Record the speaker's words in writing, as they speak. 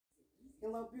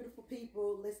Hello, beautiful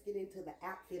people. Let's get into the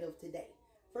outfit of today.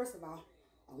 First of all,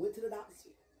 I went to the doctor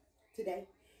today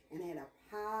and had a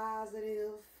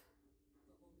positive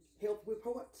health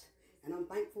report. And I'm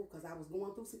thankful because I was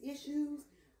going through some issues,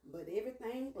 but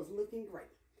everything was looking great.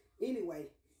 Anyway,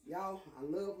 y'all, I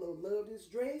love this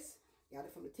dress. Got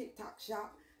it from the TikTok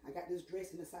shop. I got this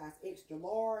dress in the size extra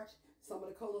large. Some of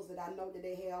the colors that I know that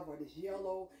they have are this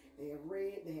yellow, they have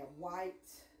red, they have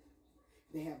white,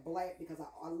 they have black, because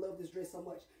I love this dress so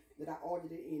much that I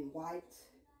ordered it in white.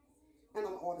 And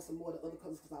I'm going to order some more of the other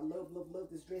colors because I love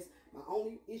this dress. My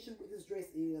only issue with this dress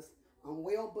is I'm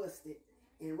well busted.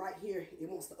 And right here, it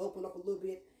wants to open up a little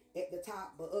bit at the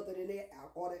top. But other than that, I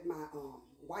ordered my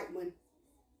white one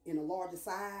in a larger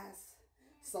size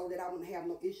so that I wouldn't have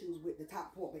no issues with the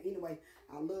top part. But anyway,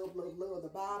 I love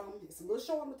the bottom. It's a little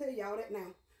short, I'm going to tell y'all that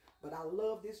now. But I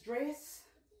love this dress.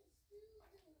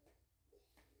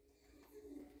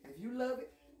 If you love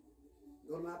it,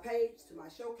 go to my page, to my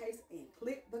showcase, and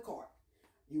click the cart.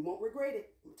 You won't regret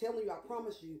it. I'm telling you, I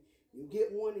promise you, you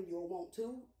get one and you'll want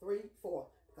 2, 3, 4.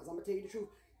 Because I'm going to tell you the truth.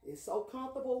 It's so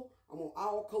comfortable. I'm on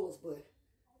all colors, but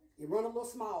it run a little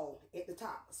small at the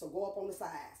top. So go up on the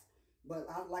sides. But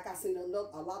like I seen a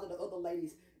lot of the other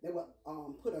ladies, they would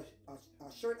put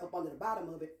a shirt up under the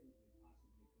bottom of it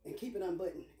and keep it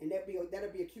unbuttoned, and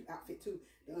that'll be a cute outfit too,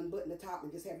 to unbutton the top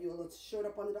and just have you a little shirt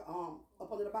up under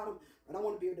the bottom. But I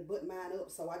want to be able to button mine up,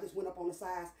 so I just went up on the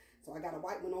sides. So I got a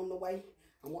white one on the way.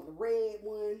 I want the red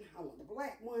one. I want the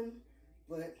black one,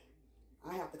 but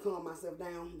I have to calm myself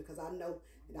down because I know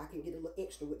that I can get a little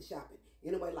extra with the shopping.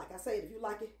 Anyway, like I said, if you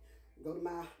like it, go to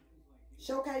my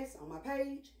showcase on my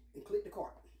page and click the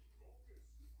cart.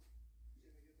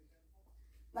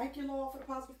 Thank you, Lord, for the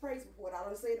positive praise report. I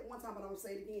done said it one time, but I'm going to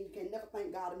say it again. You can never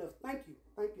thank God enough. Thank you.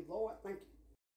 Thank you, Lord. Thank you.